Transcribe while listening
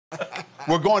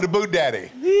We're going to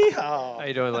BootDaddy. How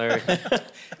you doing, Larry?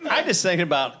 I'm just thinking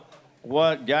about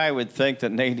what guy would think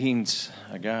that Nadine's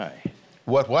a guy.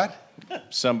 What?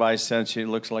 Somebody said she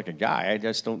looks like a guy. I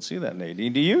just don't see that,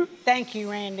 Nadine. Do you? Thank you,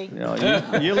 Randy. You know,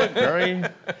 you look very,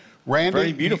 Randy,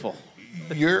 very beautiful.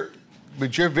 But your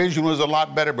vision was a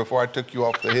lot better before I took you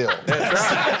off the hill. That's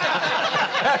right.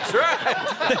 That's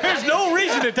right. There's no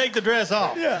reason to take the dress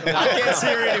off. Yeah. I can't see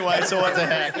her anyway, so what the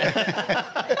heck?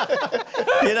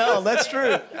 You know, that's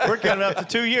true. We're coming up to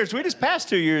 2 years. We just passed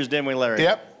 2 years, didn't we, Larry?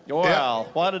 Yep. Wow,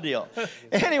 what a deal.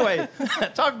 Anyway,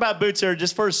 talk about boots here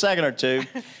just for a second or two.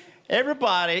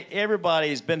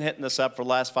 Everybody's been hitting us up for the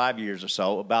last 5 years or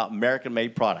so about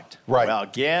American-made product. Right. Well,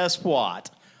 guess what?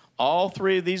 All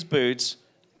three of these boots,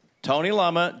 Tony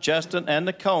Lama, Justin, and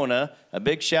Nocona, a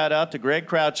big shout-out to Greg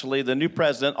Crouchley, the new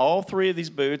president, all three of these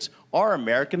boots are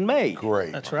American-made.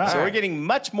 Great. That's right. So we're getting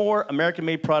much more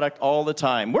American-made product all the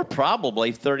time. We're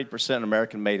probably 30%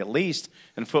 American-made at least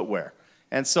in footwear.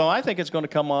 And so I think it's going to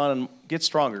come on and get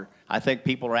stronger. I think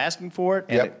people are asking for it,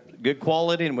 and good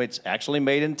quality, and it's actually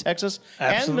made in Texas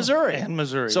and Missouri. And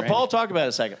Missouri. So, Randy. Paul, talk about it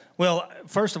a second. Well,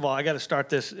 first of all, I got to start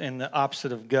this in the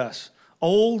opposite of Gus.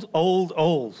 Old, old,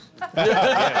 old.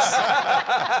 Yes.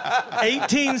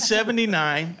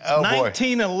 1879,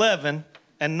 1911,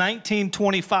 and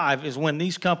 1925 is when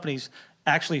these companies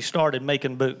actually started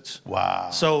making boots. Wow.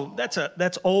 So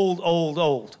that's old, old,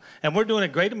 old. And we're doing a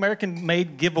great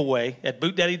American-made giveaway at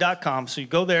BootDaddy.com. So you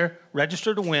go there,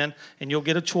 register to win, and you'll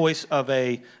get a choice of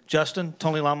a Justin,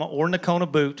 Tony Lama, or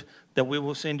Nocona boot that we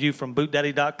will send you from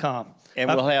BootDaddy.com. And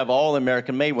we'll have all the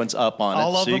American-made ones up on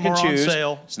all it, of so you them can are choose. on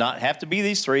sale. It's not have to be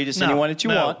these three, just anyone that you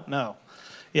want. No.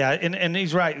 Yeah, and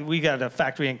he's right. We got a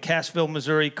factory in Cassville,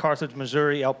 Missouri, Carthage,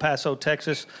 Missouri, El Paso,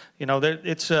 Texas. You know,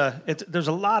 there's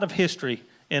a lot of history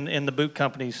in the boot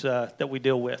companies that we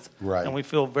deal with. Right. And we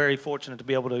feel very fortunate to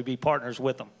be able to be partners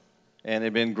with them. And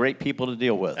they've been great people to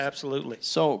deal with. Absolutely.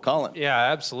 So, Colin. Yeah,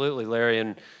 absolutely, Larry.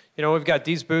 And, you know, we've got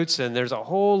these boots, and there's a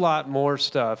whole lot more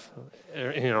stuff.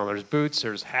 You know, there's boots,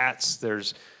 there's hats,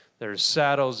 there's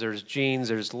saddles, there's jeans,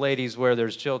 there's ladies' wear,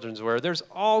 there's children's wear. There's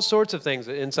all sorts of things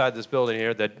inside this building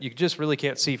here that you just really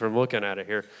can't see from looking at it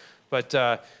here. But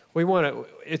we want to.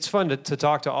 It's fun to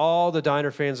talk to all the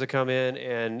diner fans that come in,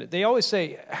 and they always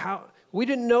say, "How we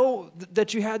didn't know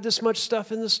that you had this much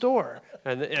stuff in the store,"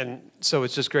 and so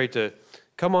it's just great to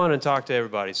come on and talk to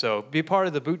everybody. So be part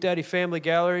of the BootDaddy Family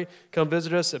Gallery. Come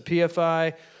visit us at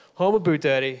PFI, home of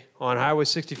BootDaddy, on Highway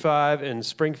 65 in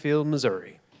Springfield,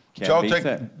 Missouri.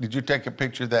 Did you take a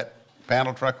picture of that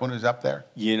panel truck when it was up there?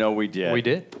 You know we did. We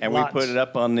did. And Lots. we put it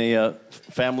up on the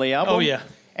family album. Oh, yeah.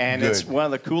 And it's one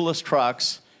of the coolest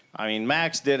trucks. I mean,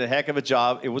 Max did a heck of a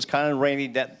job. It was kind of rainy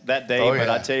that day, but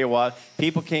I tell you what,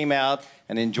 people came out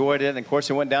and enjoyed it. And, of course,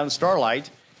 it went down to Starlight.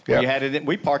 Yep.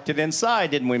 We parked it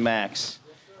inside, didn't we, Max?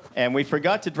 And we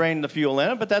forgot to drain the fuel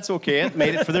in it, but that's okay. It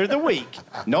made it for the week.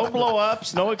 No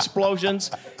blow-ups, no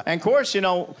explosions. And, of course, you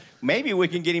know, maybe we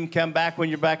can get him come back when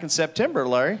you're back in September,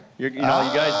 Larry. You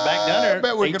guys back down there,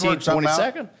 18th,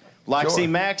 22nd. Like, see,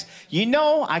 Max, you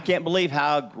know, I can't believe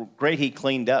how great he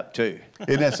cleaned up, too.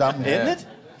 Isn't that something? Isn't it?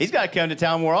 He's got to come to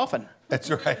town more often. That's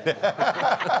right.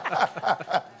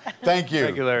 Thank you.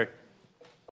 Thank you, Larry.